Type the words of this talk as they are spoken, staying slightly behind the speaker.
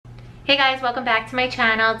Hey guys, welcome back to my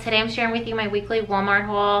channel. Today I'm sharing with you my weekly Walmart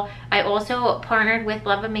haul. I also partnered with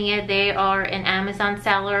Luvamia. They are an Amazon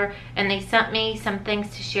seller and they sent me some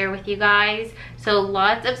things to share with you guys. So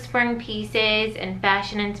lots of spring pieces and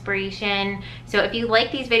fashion inspiration. So if you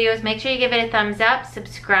like these videos, make sure you give it a thumbs up,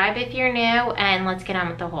 subscribe if you're new, and let's get on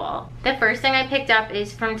with the haul. The first thing I picked up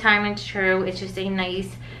is from Time and True. It's just a nice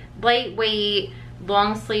lightweight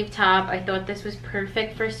long sleeve top. I thought this was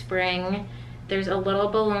perfect for spring. There's a little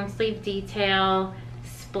balloon sleeve detail,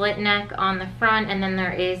 split neck on the front, and then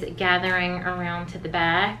there is gathering around to the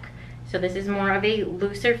back. So this is more of a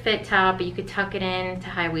looser fit top, but you could tuck it in to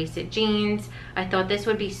high-waisted jeans. I thought this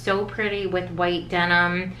would be so pretty with white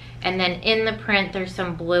denim. And then in the print, there's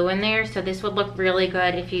some blue in there. So this would look really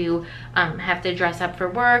good if you have to dress up for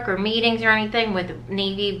work or meetings or anything with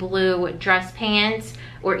navy blue dress pants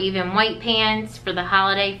or even white pants for the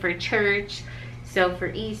holiday, for church. So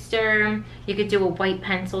for Easter, you could do a white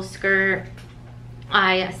pencil skirt.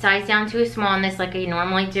 I sized down to a small in this like I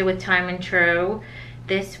normally do with Time and True.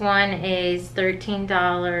 This one is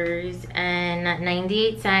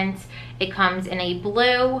 $13.98. It comes in a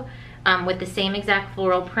blue with the same exact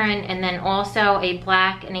floral print, and then also a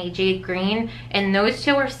black and a jade green. And those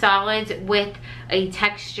two are solids with a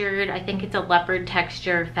textured, I think it's a leopard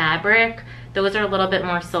texture fabric. Those are a little bit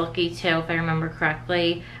more silky too, if I remember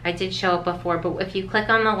correctly. I did show it before, but if you click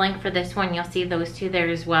on the link for this one, you'll see those two there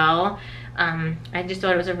as well. I just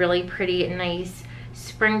thought it was a really pretty, nice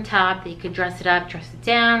spring top that you could dress it up, dress it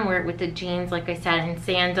down, wear it with the jeans, like I said, and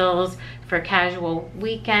sandals for a casual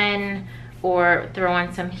weekend, or throw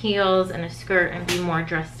on some heels and a skirt and be more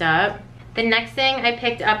dressed up. The next thing I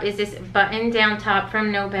picked up is this button down top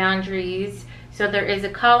from No Boundaries. So there is a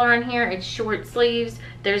collar on here, it's short sleeves,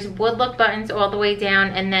 there's wood look buttons all the way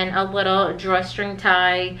down, and then a little drawstring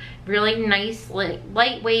tie. Really nice,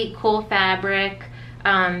 lightweight, cool fabric.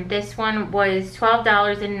 This one was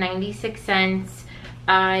 $12.96.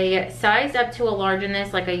 I sized up to a large in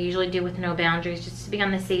this like I usually do with No Boundaries, just to be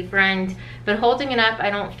on the safer end. But holding it up, I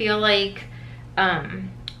don't feel like,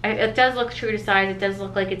 it does look true to size. It does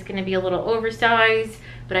look like it's going to be a little oversized,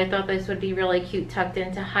 but I thought this would be really cute tucked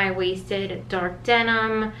into high-waisted dark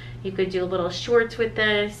denim. You could do little shorts with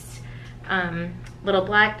this, little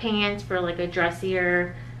black pants for like a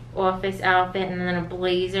dressier office outfit, and then a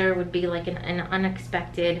blazer would be like an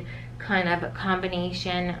unexpected kind of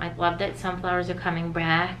combination. I love that sunflowers are coming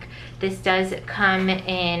back. This does come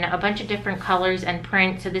in a bunch of different colors and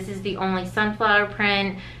prints. So this is the only sunflower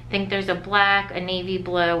print. I think there's a black, a navy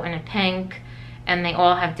blue, and a pink, and they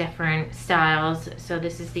all have different styles. So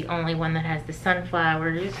this is the only one that has the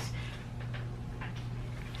sunflowers.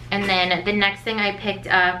 And then the next thing I picked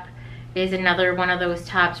up is another one of those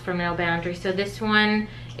tops from No Boundaries. So this one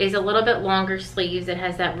is a little bit longer sleeves. It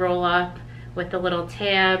has that roll up with the little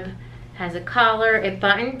tab, has a collar. It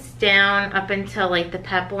buttons down up until like the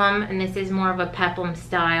peplum, and this is more of a peplum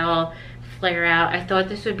style flare out. I thought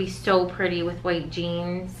this would be so pretty with white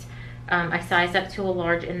jeans. I sized up to a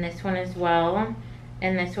large in this one as well,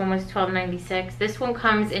 and this one was $12.96. This one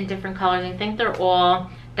comes in different colors. I think they're all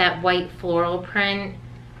that white floral print.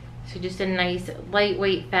 So just a nice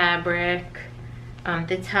lightweight fabric.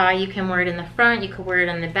 The tie, you can wear it in the front, you could wear it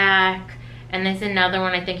on the back. And this is another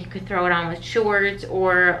one, I think you could throw it on with shorts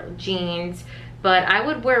or jeans. But I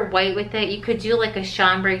would wear white with it. You could do like a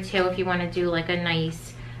chambray too if you want to do like a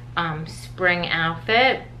nice spring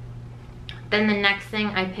outfit. Then the next thing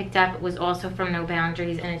I picked up was also from No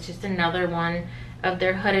Boundaries, and it's just another one of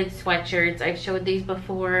their hooded sweatshirts. I've showed these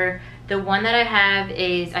before. The one that I have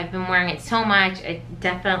is, I've been wearing it so much, it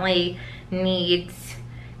definitely needs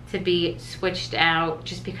to be switched out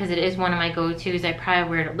just because it is one of my go-tos. I probably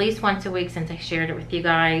wear it at least once a week since I shared it with you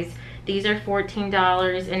guys. These are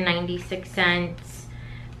 $14.96.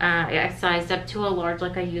 I sized up to a large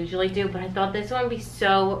like I usually do, but I thought this one would be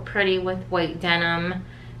so pretty with white denim.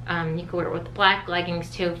 You could wear it with black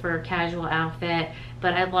leggings too for a casual outfit,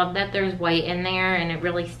 but I love that there's white in there and it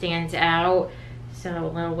really stands out. So a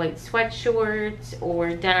little white sweat shorts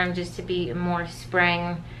or denim just to be more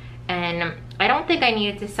spring. And I don't think I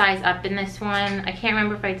needed to size up in this one. I can't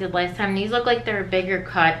remember if I did last time. These look like they're a bigger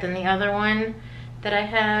cut than the other one that I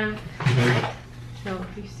have. So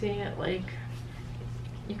if you see it, like,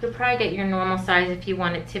 you could probably get your normal size if you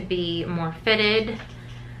want it to be more fitted.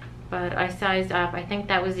 But I sized up. I think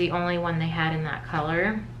that was the only one they had in that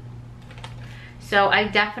color. So I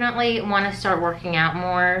definitely want to start working out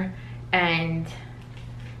more, and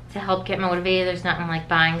to help get motivated, there's nothing like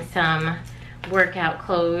buying some workout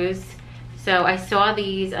clothes. So I saw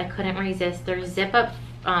these, I couldn't resist. They're zip up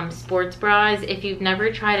sports bras. If you've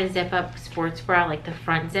never tried a zip up sports bra, like the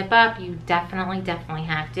front zip up, you definitely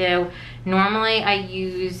have to. Normally I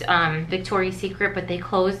use Victoria's Secret, but they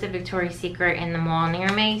closed the Victoria's Secret in the mall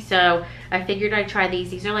near me, so I figured I'd try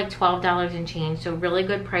these. These are like $12 and change, so really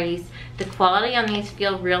good price. The quality on these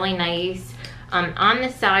feel really nice. On the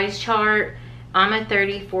size chart, I'm a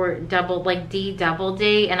 34 double, like D double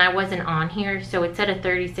D, and I wasn't on here, so it said a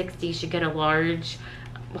 36D, you should get a large.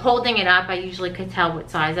 Holding it up, I usually could tell what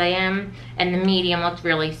size I am, and the medium looks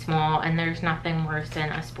really small, and there's nothing worse than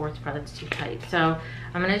a sports bra that's too tight. So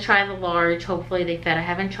I'm gonna try the large. Hopefully they fit. I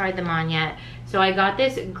haven't tried them on yet. So I got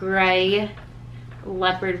this gray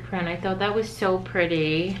leopard print. I thought that was so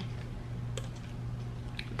pretty.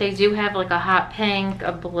 They do have like a hot pink,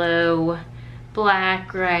 a blue, black,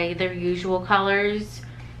 gray, their usual colors.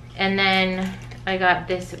 And then I got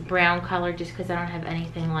this brown color just because I don't have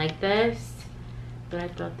anything like this. But I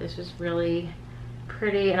thought this was really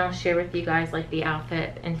pretty, and I'll share with you guys like the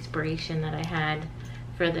outfit inspiration that I had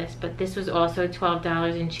for this. But this was also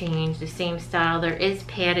 $12 and change, the same style. There is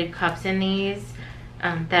padded cups in these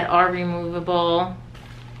that are removable.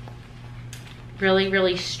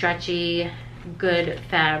 Really stretchy, good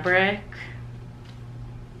fabric.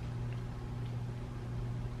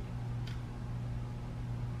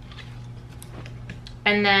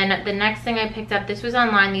 And then the next thing I picked up, this was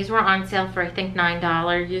online. These were on sale for I think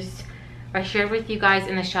 $9. I shared with you guys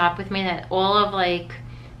in the shop with me that all of like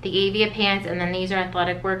the Avia pants and then these are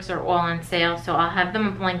Athletic Works are all on sale. So I'll have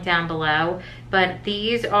them linked down below. But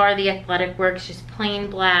these are the Athletic Works, just plain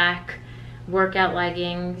black workout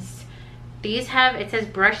leggings. These have, it says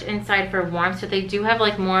brushed inside for warmth. So they do have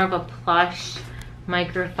like more of a plush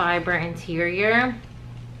microfiber interior.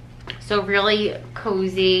 So really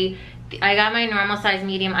cozy. I got my normal size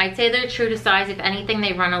medium. I'd say they're true to size. If anything,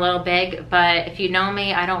 they run a little big, but if you know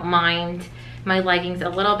me, I don't mind my leggings a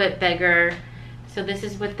little bit bigger. So this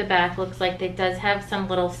is what the back looks like. It does have some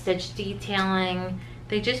little stitch detailing.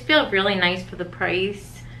 They just feel really nice for the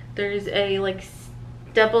price. There's a like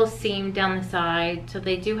double seam down the side, so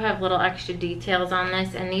they do have little extra details on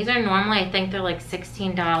this, and these are normally, I think they're like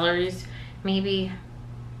 $16, maybe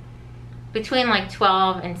between like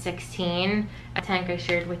 12 and 16. I think I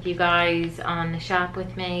shared with you guys on the shop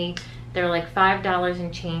with me. They're like $5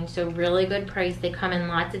 and change, so really good price. They come in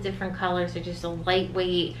lots of different colors. They're just a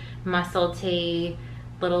lightweight muscle tee,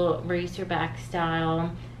 little racer back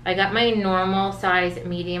style. I got my normal size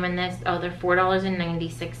medium in this. Oh, they're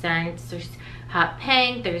 $4.96. There's hot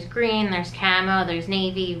pink, there's green, there's camo, there's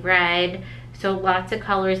navy, red. So lots of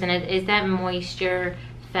colors, and it is that moisture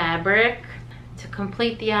fabric. To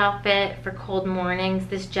complete the outfit for cold mornings,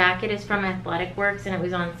 this jacket is from Athletic Works and it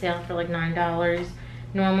was on sale for like $9,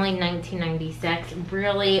 normally $19.96.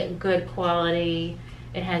 Really good quality.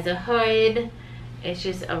 It has a hood. It's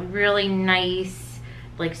just a really nice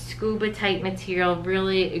like scuba type material,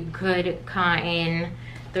 really good cotton.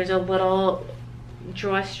 There's a little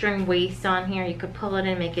drawstring waist on here. You could pull it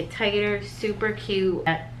and make it tighter. Super cute.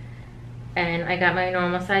 And I got my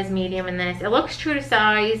normal size medium in this. It looks true to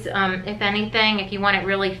size. If anything, if you want it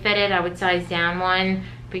really fitted, I would size down one,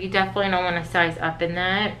 but you definitely don't want to size up in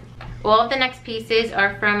that. All of the next pieces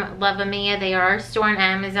are from Luvamia. They are a store on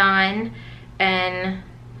Amazon, and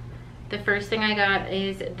the first thing I got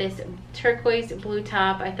is this turquoise blue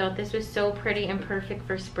top. I thought this was so pretty and perfect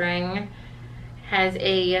for spring. Has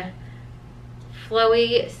a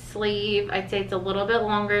flowy sleeve. I'd say it's a little bit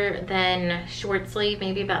longer than short sleeve,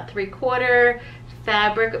 maybe about 3/4.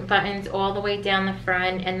 Fabric buttons all the way down the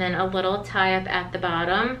front, and then a little tie up at the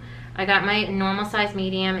bottom. I got my normal size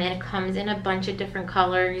medium, and it comes in a bunch of different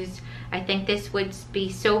colors. I think this would be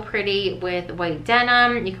so pretty with white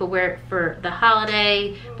denim. You could wear it for the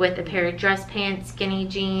holiday with a pair of dress pants, skinny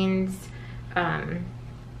jeans,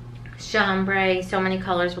 chambray. So many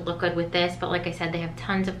colors would look good with this, but like I said, they have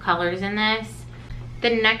tons of colors in this. The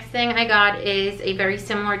next thing I got is a very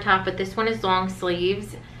similar top, but this one is long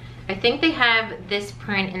sleeves. I think they have this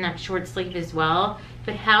print in that short sleeve as well,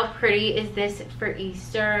 but how pretty is this for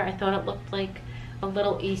Easter? I thought it looked like a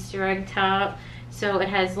little Easter egg top. So it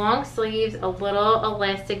has long sleeves, a little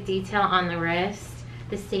elastic detail on the wrist,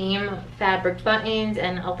 the same fabric buttons,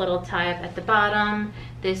 and a little tie up at the bottom.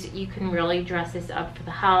 This, you can really dress this up for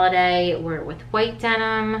the holiday, wear it with white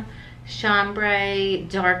denim, chambray,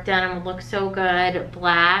 dark denim would look so good,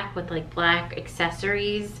 black with like black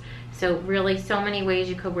accessories. So really so many ways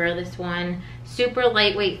you could wear this one. Super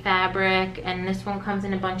lightweight fabric, and this one comes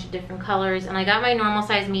in a bunch of different colors. And I got my normal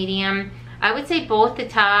size medium. I would say both the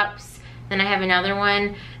tops, then I have another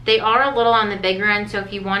one. They are a little on the bigger end, so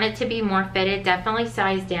if you want it to be more fitted, definitely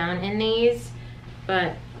size down in these.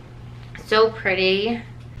 But so pretty.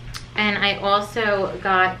 And I also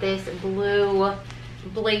got this blue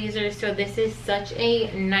blazer. So this is such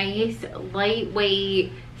a nice,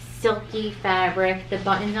 lightweight, silky fabric. The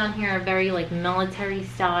buttons on here are very like military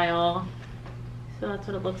style. So that's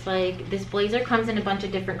what it looks like. This blazer comes in a bunch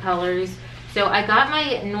of different colors. So I got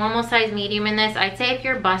my normal size medium in this. I'd say if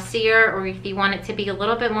you're bustier or if you want it to be a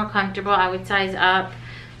little bit more comfortable, I would size up.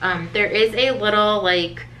 There is a little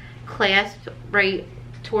like clasp right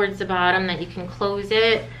towards the bottom that you can close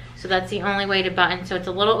it. So that's the only way to button. So it's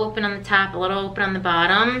a little open on the top, a little open on the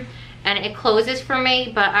bottom. And it closes for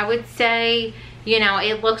me, but I would say, you know,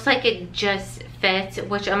 it looks like it just fits,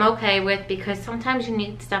 which I'm okay with because sometimes you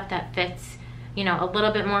need stuff that fits, you know, a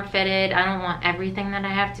little bit more fitted. I don't want everything that I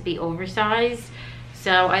have to be oversized.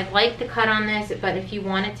 So I like the cut on this, but if you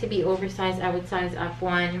want it to be oversized, I would size up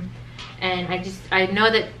one. And I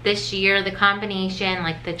know that this year the combination,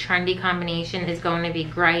 like the trendy combination, is going to be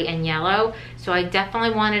gray and yellow. So I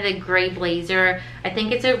definitely wanted a gray blazer. I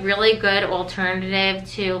think it's a really good alternative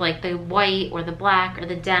to like the white or the black or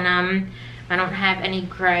the denim. I don't have any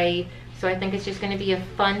gray. So I think it's just going to be a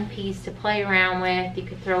fun piece to play around with. You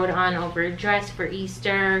could throw it on over a dress for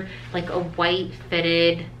Easter, like a white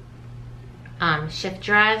fitted shift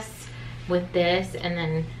dress with this, and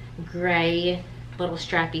then gray little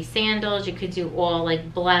strappy sandals. You could do all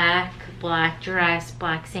like black dress,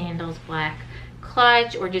 black sandals, black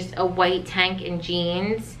clutch, or just a white tank and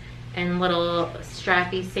jeans and little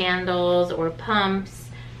strappy sandals or pumps.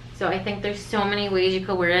 So I think there's so many ways you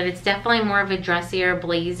could wear it. It's definitely more of a dressier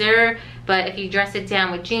blazer, but if you dress it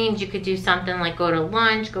down with jeans, you could do something like go to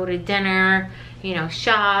lunch, go to dinner, you know,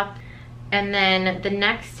 shop. And then the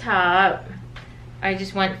next top, I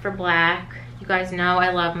just went for black. You guys know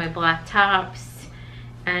I love my black tops.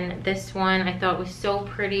 And this one I thought was so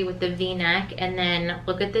pretty with the V-neck. And then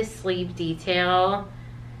look at this sleeve detail.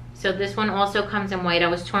 So this one also comes in white. I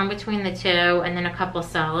was torn between the two, and then a couple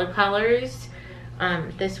solid colors.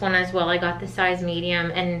 This one as well, I got the size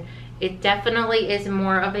medium, and it definitely is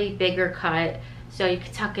more of a bigger cut. So you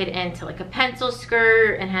could tuck it into like a pencil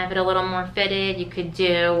skirt and have it a little more fitted. You could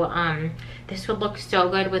do, this would look so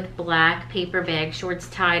good with black paper bag shorts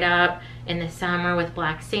tied up in the summer with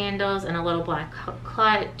black sandals and a little black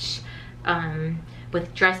clutch,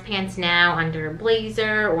 with dress pants now under a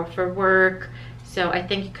blazer or for work. So I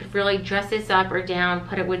think you could really dress this up or down,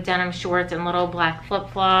 put it with denim shorts and little black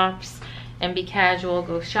flip-flops, and be casual,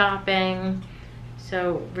 go shopping.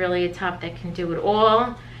 So really a top that can do it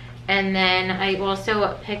all. And then I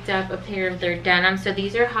also picked up a pair of their denim. So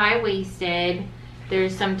these are high-waisted.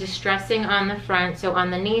 There's some distressing on the front. So on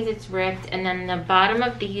the knees it's ripped, and then the bottom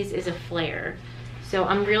of these is a flare. So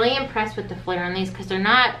I'm really impressed with the flare on these because they're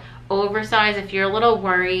not oversized. If you're a little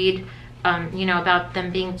worried, you know, about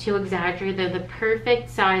them being too exaggerated, they're the perfect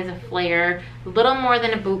size of flare. A little more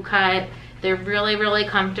than a boot cut. They're really, really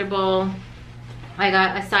comfortable. I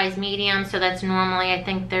got a size medium, so that's normally, I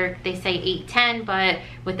think they say 8'10", but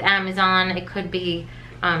with Amazon it could be,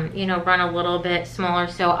 you know, run a little bit smaller.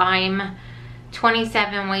 So I'm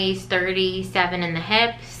 27 waist, 37 in the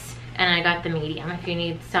hips, and I got the medium if you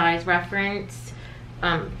need size reference.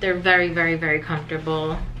 They're very, very, very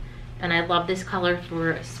comfortable, and I love this color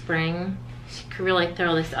for spring. You could really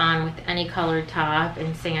throw this on with any colored top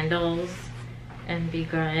and sandals and be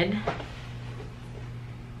good.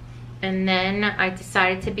 And then I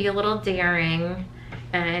decided to be a little daring,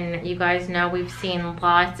 and you guys know we've seen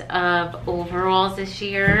lots of overalls this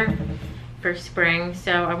year for spring,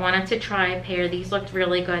 so I wanted to try a pair. These looked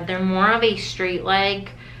really good. They're more of a straight leg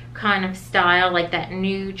kind of style, like that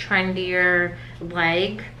new trendier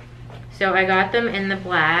leg. So I got them in the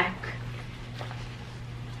black.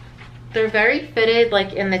 They're very fitted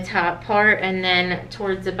like in the top part, and then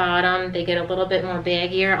towards the bottom they get a little bit more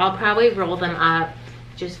baggier. I'll probably roll them up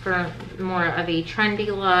just for more of a trendy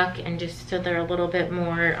look, and just so they're a little bit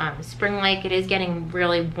more spring-like. It is getting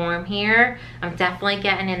really warm here. I'm definitely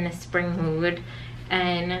getting in the spring mood.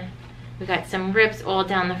 And we got some rips all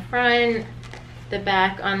down the front. The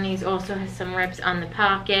back on these also has some rips on the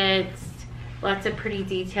pockets. Lots of pretty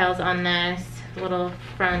details on this little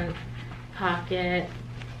front pocket.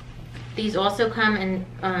 These also come in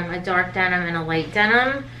a dark denim and a light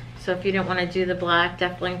denim. So if you don't want to do the black,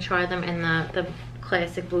 definitely try them in the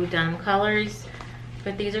classic blue denim colors.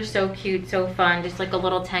 But these are so cute, so fun, just like a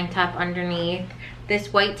little tank top underneath.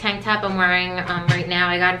 This white tank top I'm wearing right now,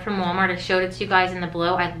 I got it from Walmart. I showed it to you guys in the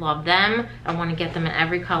blue. I love them. I want to get them in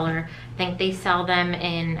every color. I think they sell them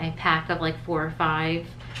in a pack of like 4 or 5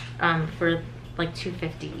 for like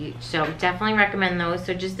 $2.50 each. So definitely recommend those.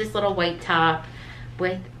 So just this little white top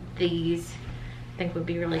with these, I think would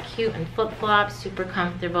be really cute, and flip-flops, super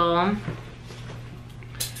comfortable.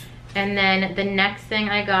 And then the next thing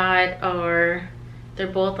I got are, they're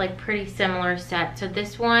both like pretty similar sets. So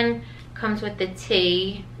this one comes with the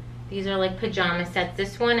tee. These are like pajama sets.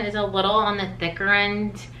 This one is a little on the thicker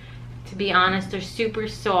end. To be honest, they're super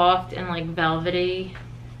soft and like velvety.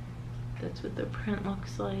 That's what the print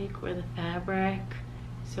looks like, or the fabric.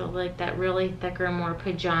 So like that really thicker, more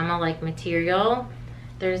pajama like material.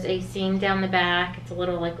 There's a seam down the back. It's a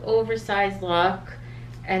little like oversized look.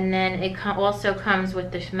 And then it also comes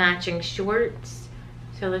with the matching shorts.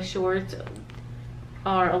 So the shorts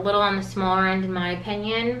are a little on the smaller end in my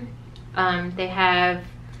opinion. They have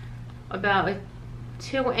about a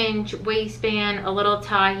 2-inch waistband, a little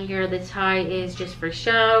tie here. The tie is just for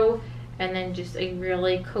show. And then just a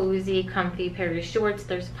really cozy, comfy pair of shorts.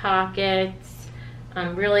 There's pockets.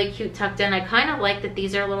 Really cute tucked in. I kind of like that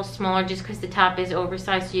these are a little smaller just because the top is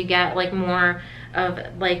oversized, so you get like more of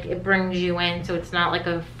like, it brings you in, so it's not like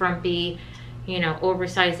a frumpy, you know,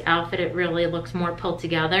 oversized outfit. It really looks more pulled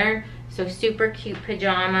together. So super cute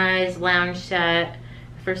pajamas, lounge set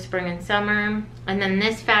for spring and summer. And then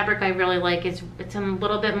this fabric I really like. It's a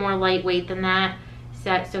little bit more lightweight than that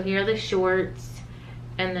set. So here are the shorts,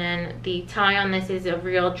 and then the tie on this is a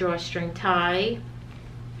real drawstring tie.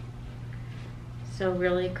 So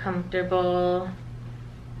really comfortable,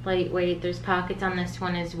 lightweight. There's pockets on this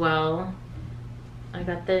one as well. I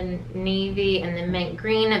got the navy and the mint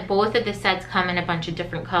green. Both of the sets come in a bunch of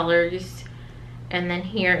different colors. And then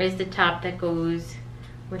here is the top that goes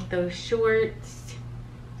with those shorts.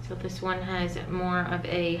 So this one has more of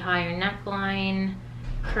a higher neckline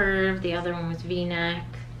curve. The other one was V-neck.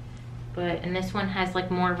 And this one has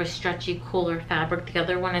like more of a stretchy, cooler fabric. The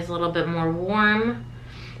other one is a little bit more warm.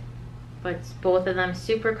 But both of them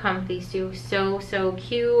super comfy, so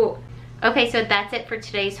cute. Okay, so that's it for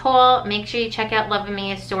today's haul. Make sure you check out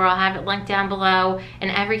Luvamia's store. I'll have it linked down below,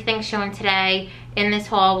 and everything shown today in this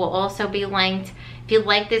haul will also be linked. If you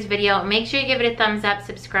like this video, make sure you give it a thumbs up,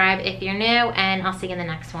 subscribe if you're new, and I'll see you in the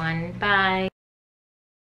next one. Bye.